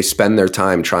 they spend their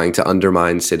time trying to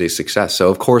undermine City's success. So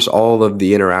of course, all of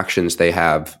the interactions they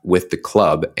have with the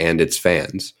club and its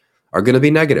fans are going to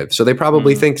be negative. So they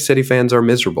probably think City fans are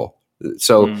miserable.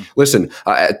 So listen,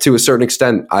 to a certain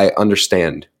extent, I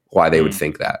understand why they would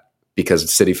think that,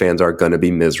 because City fans are going to be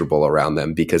miserable around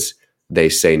them because they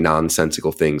say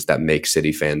nonsensical things that make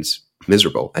City fans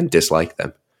miserable and dislike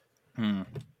them.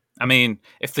 I mean,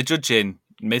 if they're judging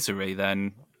misery,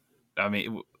 then I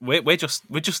mean, we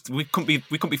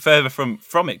couldn't be further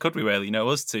from it, could we? Really, you know,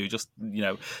 us two, just, you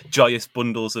know, joyous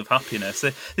bundles of happiness.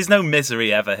 There's no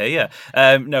misery ever here.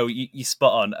 No, you're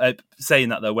spot on. Saying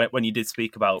that though, when you did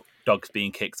speak about dogs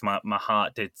being kicked, my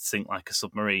heart did sink like a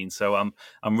submarine. So I'm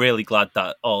really glad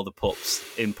that all the pups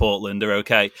in Portland are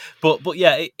okay. But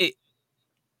yeah, it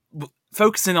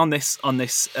focusing on this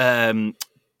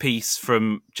piece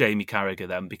from Jamie Carragher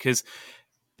then, because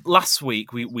last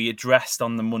week we addressed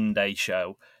on the Monday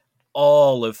show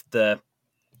all of the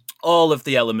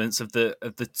elements of the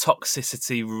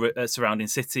toxicity surrounding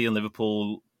City and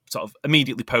Liverpool, sort of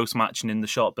immediately post match and in the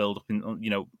short build up,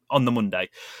 on the Monday.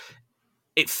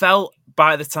 It felt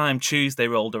by the time Tuesday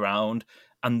rolled around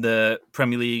and the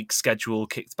Premier League schedule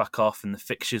kicked back off and the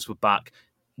fixtures were back,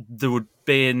 there would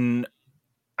been.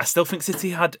 I still think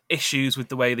City had issues with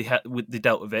the way they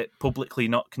dealt with it, publicly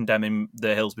not condemning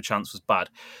the Hillsborough chance was bad.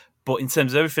 But in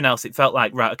terms of everything else, it felt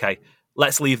like, right, okay,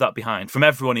 let's leave that behind. From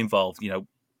everyone involved, you know,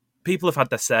 people have had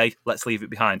their say. Let's leave it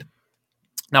behind.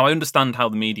 Now, I understand how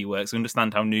the media works. I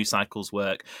understand how news cycles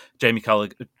work. Jamie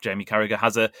Carragher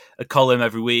has a column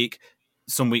every week.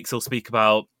 Some weeks he'll speak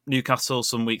about Newcastle.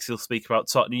 Some weeks he'll speak about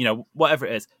Tottenham, whatever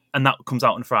it is. And that comes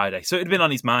out on Friday. So it had been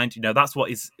on his mind. That's what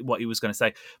he was going to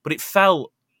say. But it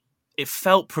felt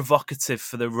provocative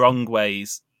for the wrong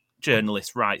ways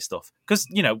journalists write stuff. Because,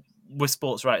 we're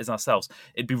sports writers ourselves.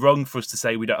 It'd be wrong for us to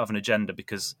say we don't have an agenda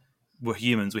because we're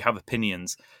humans. We have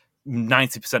opinions.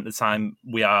 90% of the time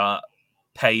we are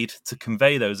paid to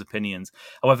convey those opinions.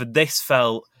 However, this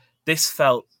felt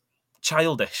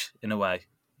childish in a way.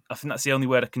 I think that's the only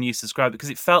word I can use to describe it, because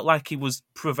it felt like he was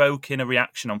provoking a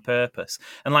reaction on purpose.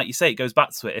 And like you say, it goes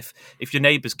back to it. If your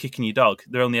neighbour's kicking your dog,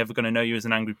 they're only ever going to know you as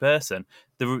an angry person.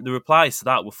 The replies to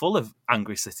that were full of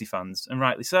angry City fans, and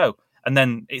rightly so. And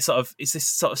then it's this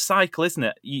sort of cycle, isn't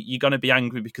it? You're going to be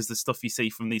angry because the stuff you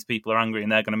see from these people are angry,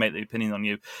 and they're going to make their opinion on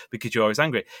you because you're always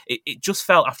angry. It just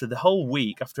felt, after the whole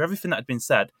week, after everything that had been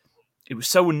said, it was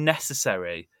so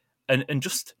unnecessary. And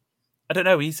just, I don't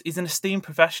know, he's an esteemed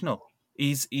professional.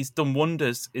 He's done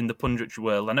wonders in the punditry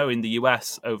world. I know in the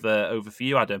US, over for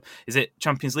you, Adam, is it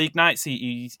Champions League nights?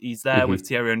 He's there with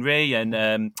Thierry Henry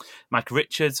and Michael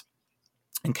Richards.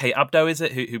 And Kate Abdo, is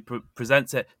it, who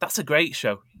presents it? That's a great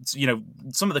show.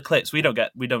 Some of the clips we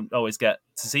don't always get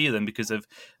to see them because of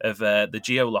the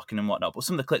geo-locking and whatnot. But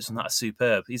some of the clips on that are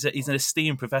superb. He's an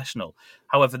esteemed professional.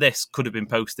 However, this could have been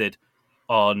posted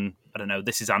on, I don't know,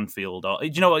 This Is Anfield, or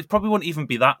it probably wouldn't even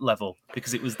be that level,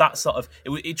 because it was that sort of.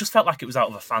 It just felt like it was out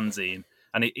of a fanzine,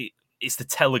 and it's the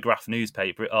Telegraph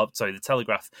newspaper, the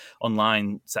Telegraph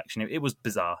online section. It was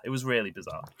bizarre. It was really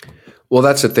bizarre. Well,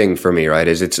 that's the thing for me, right?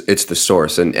 Is it's the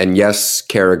source, and yes,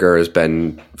 Carragher has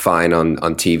been fine on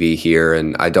TV here,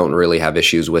 and I don't really have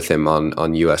issues with him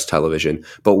on US television.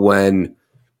 But when,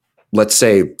 let's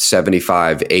say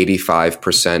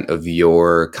 75-85% of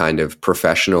your kind of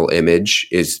professional image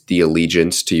is the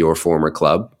allegiance to your former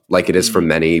club, like it is for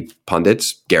many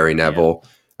pundits, Gary Neville,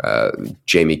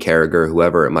 Jamie Carragher,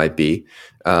 whoever it might be,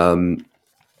 then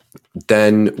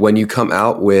when you come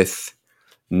out with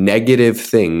negative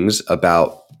things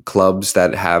about clubs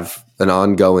that have an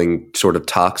ongoing sort of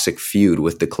toxic feud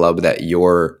with the club that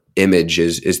your image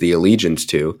is the allegiance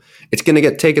to, it's going to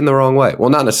get taken the wrong way. Well,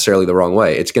 not necessarily the wrong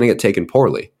way. It's going to get taken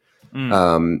poorly.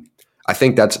 I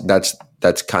think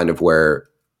that's kind of where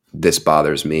this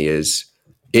bothers me, is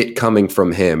it coming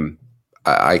from him.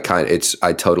 I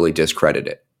totally discredit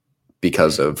it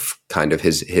because of kind of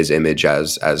his image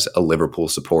as a Liverpool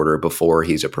supporter before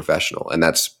he's a professional. And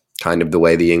that's kind of the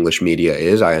way the English media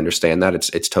is. I understand that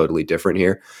it's totally different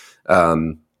here.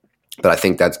 But I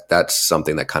think that's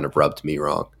something that kind of rubbed me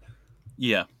wrong.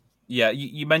 Yeah.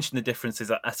 You mentioned the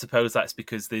differences. I suppose that's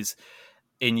because there's,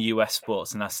 in US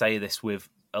sports, and I say this with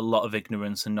a lot of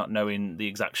ignorance and not knowing the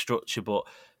exact structure, but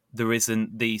there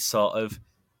isn't these sort of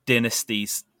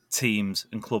dynasties teams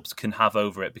and clubs can have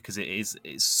over it, because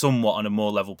it's somewhat on a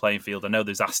more level playing field. I know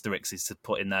there's asterisks to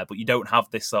put in there, but you don't have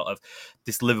this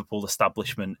Liverpool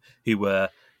establishment who were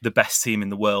the best team in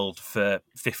the world for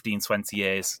 15-20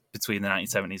 years between the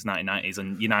 1970s and 1990s,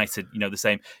 and United, the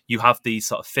same. You have these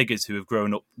sort of figures who have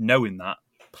grown up knowing that,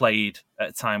 played at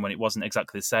a time when it wasn't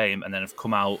exactly the same, and then have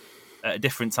come out at a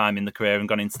different time in the career and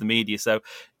gone into the media. So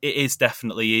it is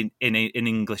definitely in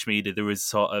English media, there is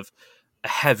sort of a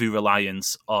heavy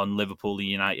reliance on Liverpool and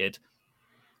United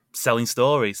selling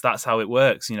stories. That's how it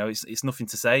works. It's nothing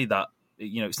to say that,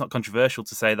 it's not controversial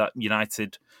to say that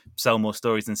United sell more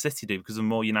stories than City do, because of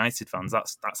more United fans.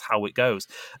 That's how it goes.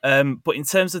 But in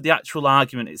terms of the actual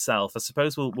argument itself, I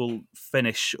suppose we'll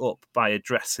finish up by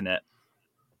addressing it.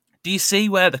 Do you see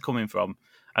where they're coming from?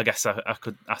 I guess I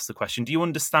could ask the question. Do you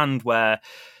understand where,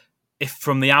 if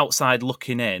from the outside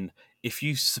looking in, if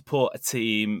you support a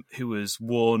team who has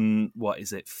won,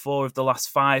 4 of the last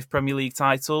 5 Premier League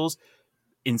titles,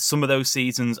 in some of those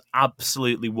seasons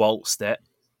absolutely waltzed it,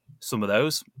 some of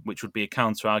those, which would be a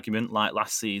counter-argument like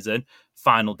last season,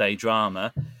 final day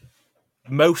drama,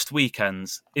 most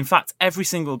weekends, in fact, every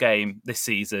single game this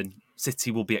season, City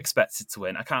will be expected to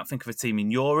win. I can't think of a team in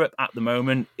Europe at the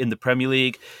moment, in the Premier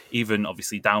League, even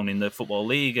obviously down in the Football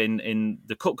League, in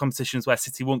the cup competitions, where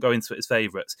City won't go into it as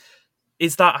favourites.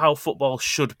 Is that how football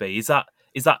should be? Is that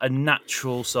a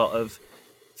natural sort of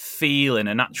feeling,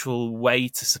 a natural way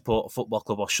to support a football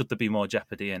club, or should there be more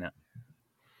jeopardy in it?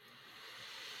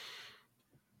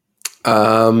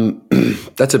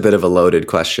 That's a bit of a loaded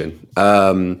question.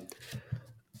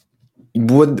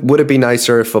 Would it be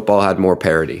nicer if football had more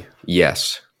parity?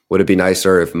 Yes. Would it be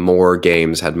nicer if more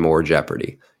games had more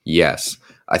jeopardy? Yes.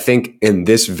 I think in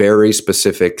this very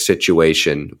specific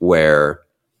situation where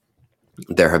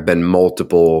there have been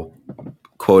multiple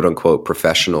quote unquote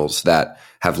professionals that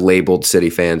have labeled City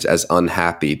fans as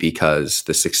unhappy because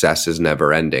the success is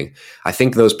never ending. I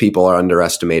think those people are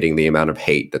underestimating the amount of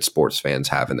hate that sports fans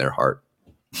have in their heart.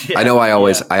 Yeah, I know I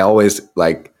always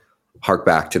like hark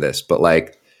back to this, but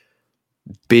like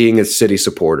being a City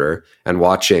supporter and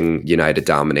watching United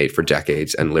dominate for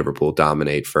decades and Liverpool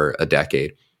dominate for a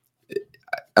decade,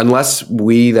 unless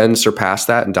we then surpass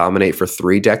that and dominate for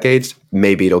 3 decades,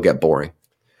 maybe it'll get boring.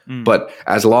 But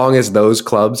as long as those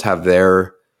clubs have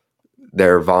their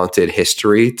vaunted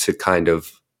history to kind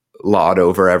of laud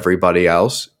over everybody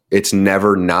else, it's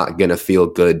never not going to feel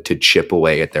good to chip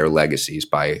away at their legacies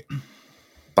by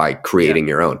creating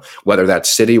your own. Whether that's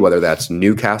City, whether that's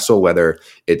Newcastle, whether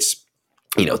it's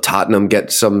Tottenham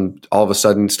all of a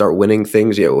sudden start winning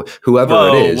things. Whoever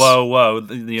it is. Whoa!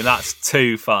 That's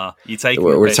too far. You take.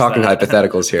 We're talking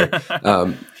hypotheticals here.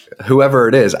 Whoever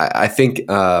it is, I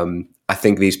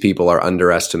think these people are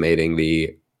underestimating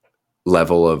the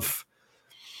level of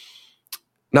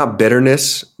not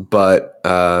bitterness, but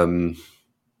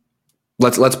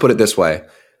let's put it this way.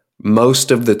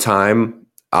 Most of the time,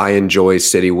 I enjoy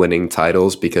City winning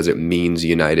titles because it means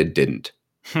United didn't.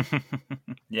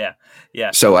 Yeah.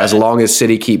 So as long as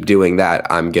City keep doing that,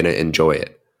 I'm going to enjoy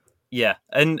it. Yeah,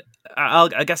 and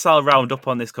I guess I'll round up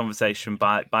on this conversation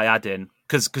by adding,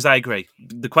 because I agree.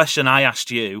 The question I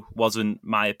asked you wasn't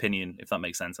my opinion, if that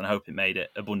makes sense, and I hope it made it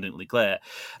abundantly clear.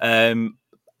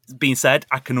 Being said,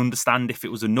 I can understand if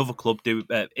it was another club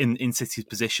in City's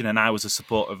position and I was a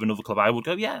supporter of another club, I would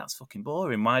go, yeah, that's fucking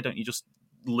boring. Why don't you just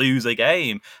lose a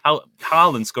game?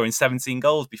 Haaland scoring 17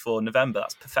 goals before November,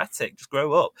 that's pathetic. Just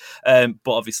grow up.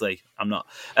 But obviously, I'm not.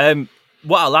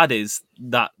 What I'll add is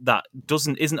that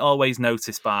isn't always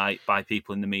noticed by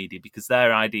people in the media, because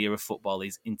their idea of football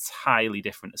is entirely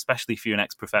different, especially if you're an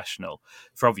ex-professional,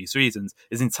 for obvious reasons,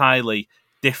 is entirely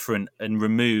different and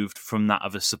removed from that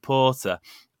of a supporter.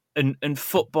 And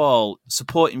football,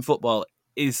 supporting football,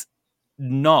 is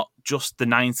not just the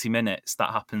 90 minutes that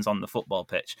happens on the football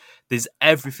pitch. There's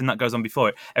everything that goes on before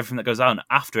it, everything that goes on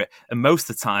after it. And most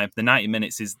of the time, the 90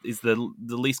 minutes is the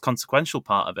least consequential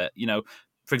part of it.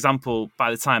 For example,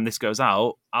 by the time this goes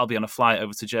out, I'll be on a flight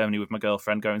over to Germany with my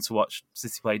girlfriend going to watch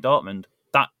City play Dortmund.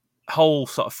 That whole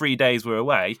sort of 3 days we're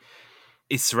away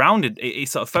is surrounded,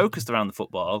 it's sort of focused around the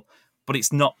football, but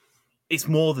it's not, it's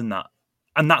more than that.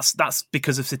 And that's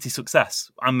because of City's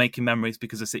success. I'm making memories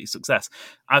because of City's success.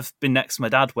 I've been next to my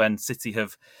dad when City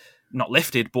have not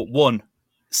lifted, but won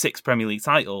 6 Premier League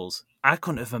titles. I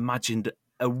couldn't have imagined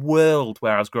a world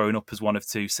where I was growing up as one of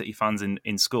 2 City fans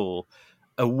in school,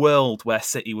 a world where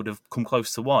City would have come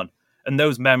close to 1. And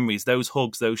those memories, those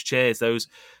hugs, those cheers, those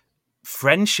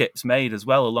friendships made as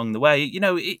well along the way,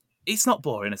 it's not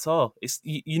boring at all.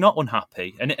 You're not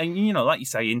unhappy. And like you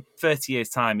say, in 30 years'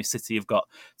 time, if City have got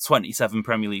 27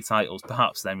 Premier League titles,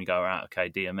 perhaps then we go, right, okay,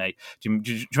 dear mate. Do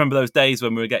you remember those days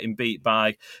when we were getting beat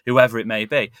by whoever it may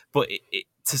be? But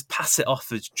to pass it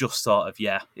off as just sort of,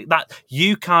 that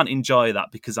you can't enjoy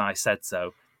that because I said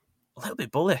so. A little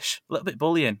bit bullish, a little bit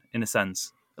bullying in a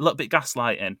sense, a little bit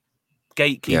gaslighting,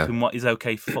 gatekeeping what is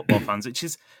okay for football fans, which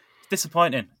is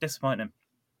disappointing.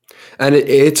 And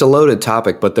it's a loaded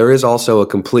topic, but there is also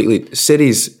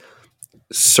City's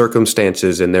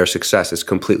circumstances and their success is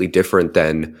completely different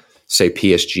than, say,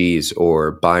 PSG's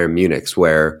or Bayern Munich's,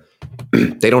 where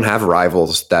they don't have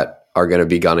rivals that are going to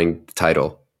be gunning the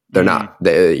title. They're not.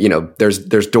 There's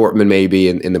Dortmund maybe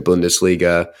in the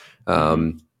Bundesliga,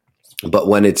 but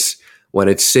when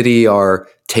it's City are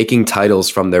taking titles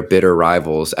from their bitter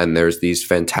rivals, and there's these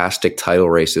fantastic title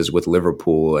races with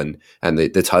Liverpool and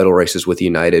the title races with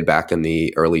United back in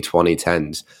the early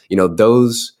 2010s.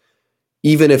 Those,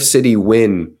 even if City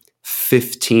win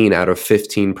 15 out of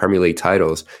 15 Premier League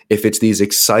titles, if it's these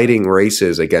exciting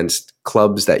races against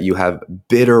clubs that you have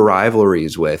bitter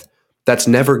rivalries with, that's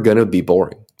never going to be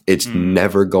boring. It's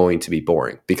never going to be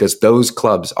boring, because those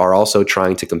clubs are also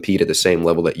trying to compete at the same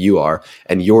level that you are,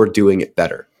 and you're doing it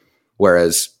better.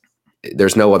 Whereas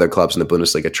there's no other clubs in the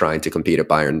Bundesliga trying to compete at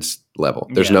Bayern's level.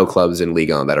 There's no clubs in Ligue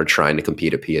 1 that are trying to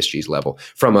compete at PSG's level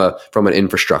from an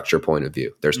infrastructure point of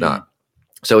view. There's not.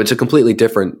 So it's a completely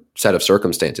different set of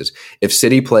circumstances. If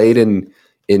City played in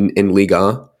Ligue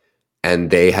 1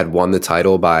 and they had won the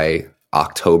title by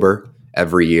October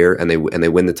every year, and they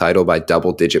win the title by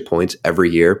double-digit points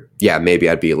every year, maybe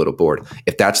I'd be a little bored.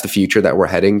 If that's the future that we're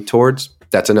heading towards,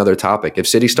 that's another topic. If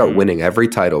City start winning every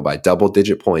title by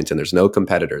double-digit points and there's no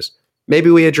competitors, maybe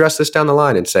we address this down the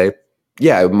line and say,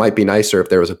 it might be nicer if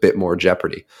there was a bit more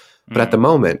jeopardy. But at the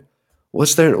moment,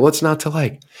 what's not to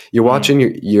like? You're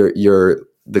watching your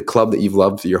the club that you've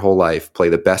loved your whole life play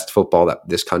the best football that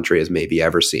this country has maybe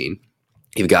ever seen.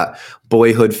 You've got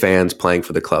boyhood fans playing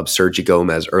for the club, Sergio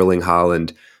Gomez, Erling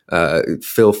Haaland,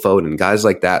 Phil Foden, guys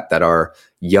like that are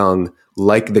young,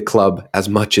 like the club as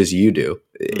much as you do.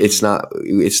 There's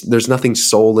nothing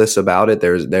soulless about it.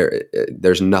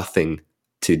 There's nothing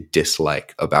to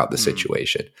dislike about the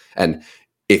situation. And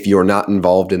if you're not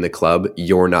involved in the club,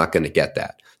 you're not going to get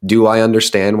that. Do I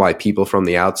understand why people from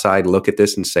the outside look at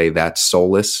this and say that's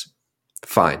soulless?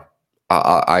 Fine.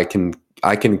 I can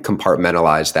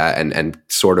compartmentalize that and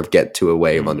sort of get to a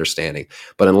way of understanding.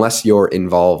 But unless you're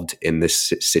involved in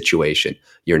this situation,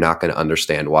 you're not going to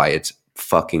understand why it's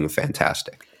fucking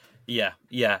fantastic.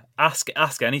 Yeah.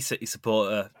 Ask any City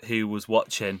supporter who was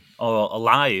watching or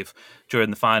alive during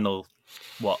the final,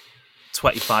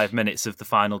 25 minutes of the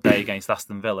final day against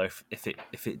Aston Villa. If it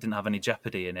didn't have any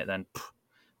jeopardy in it, then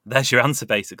there's your answer,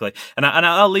 basically. And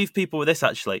I'll leave people with this,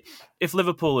 actually. If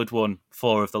Liverpool had won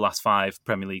 4 of the last 5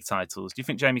 Premier League titles, do you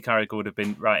think Jamie Carragher would have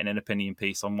been writing an opinion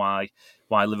piece on why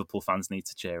Liverpool fans need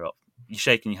to cheer up? You're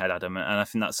shaking your head, Adam, and I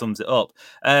think that sums it up.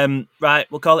 Right,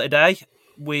 we'll call it a day.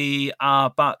 We are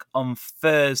back on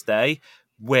Thursday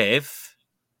with...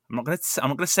 I'm not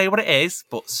going to say what it is,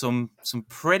 but some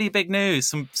pretty big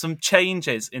news, some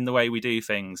changes in the way we do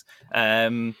things.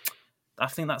 I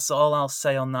think that's all I'll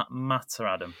say on that matter,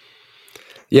 Adam.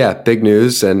 Yeah, big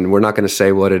news, and we're not going to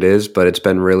say what it is, but it's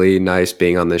been really nice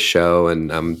being on this show,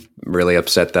 and I'm really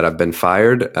upset that I've been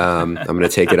fired. I'm going to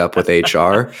take it up with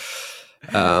HR.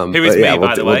 Who is me,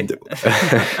 by the way?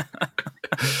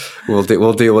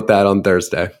 We'll deal with that on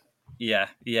Thursday. Yeah.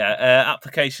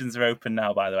 Applications are open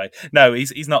now, by the way. No,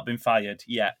 he's not been fired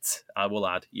yet, I will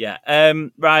add. Yeah.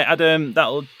 Right, Adam,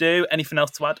 that'll do. Anything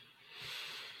else to add?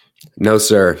 No,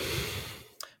 sir.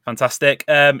 Fantastic.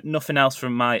 Nothing else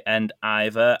from my end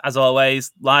either. As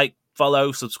always, like,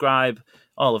 follow, subscribe,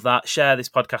 all of that. Share this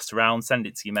podcast around. Send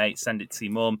it to your mates. Send it to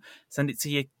your mum. Send it to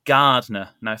your gardener.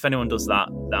 Now, if anyone does that,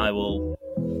 I will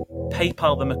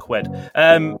PayPal them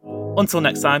 £1. Until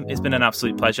next time, it's been an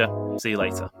absolute pleasure. See you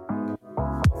later.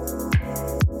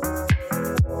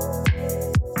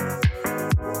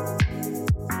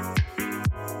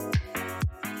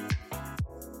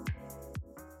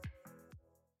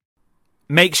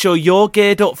 Make sure you're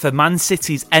geared up for Man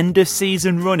City's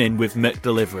end-of-season run-in with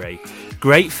McDelivery.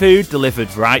 Great food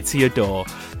delivered right to your door.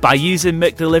 By using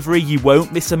McDelivery, you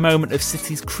won't miss a moment of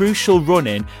City's crucial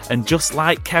run-in, and just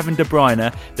like Kevin De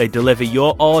Bruyne, they deliver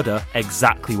your order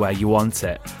exactly where you want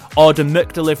it. Order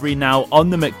McDelivery now on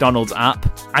the McDonald's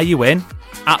app. Are you in?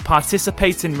 At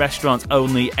participating restaurants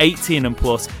only, 18 and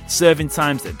plus, serving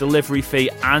times, delivery fee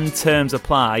and terms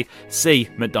apply. See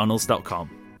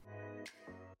mcdonalds.com.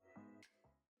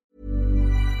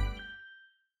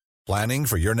 Planning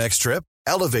for your next trip?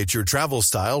 Elevate your travel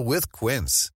style with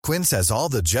Quince. Quince has all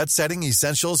the jet-setting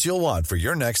essentials you'll want for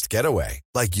your next getaway,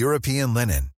 like European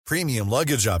linen, premium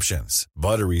luggage options,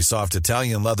 buttery soft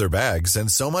Italian leather bags,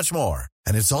 and so much more.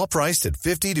 And it's all priced at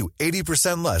 50 to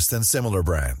 80% less than similar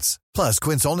brands. Plus,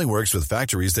 Quince only works with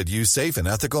factories that use safe and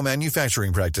ethical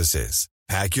manufacturing practices.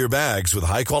 Pack your bags with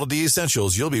high-quality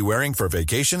essentials you'll be wearing for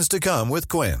vacations to come with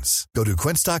Quince. Go to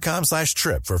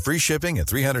quince.com/trip for free shipping and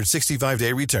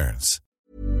 365-day returns.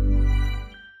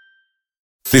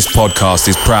 This podcast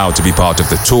is proud to be part of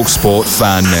the TalkSport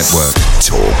Fan Network.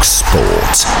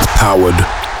 TalkSport. Powered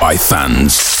by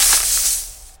fans.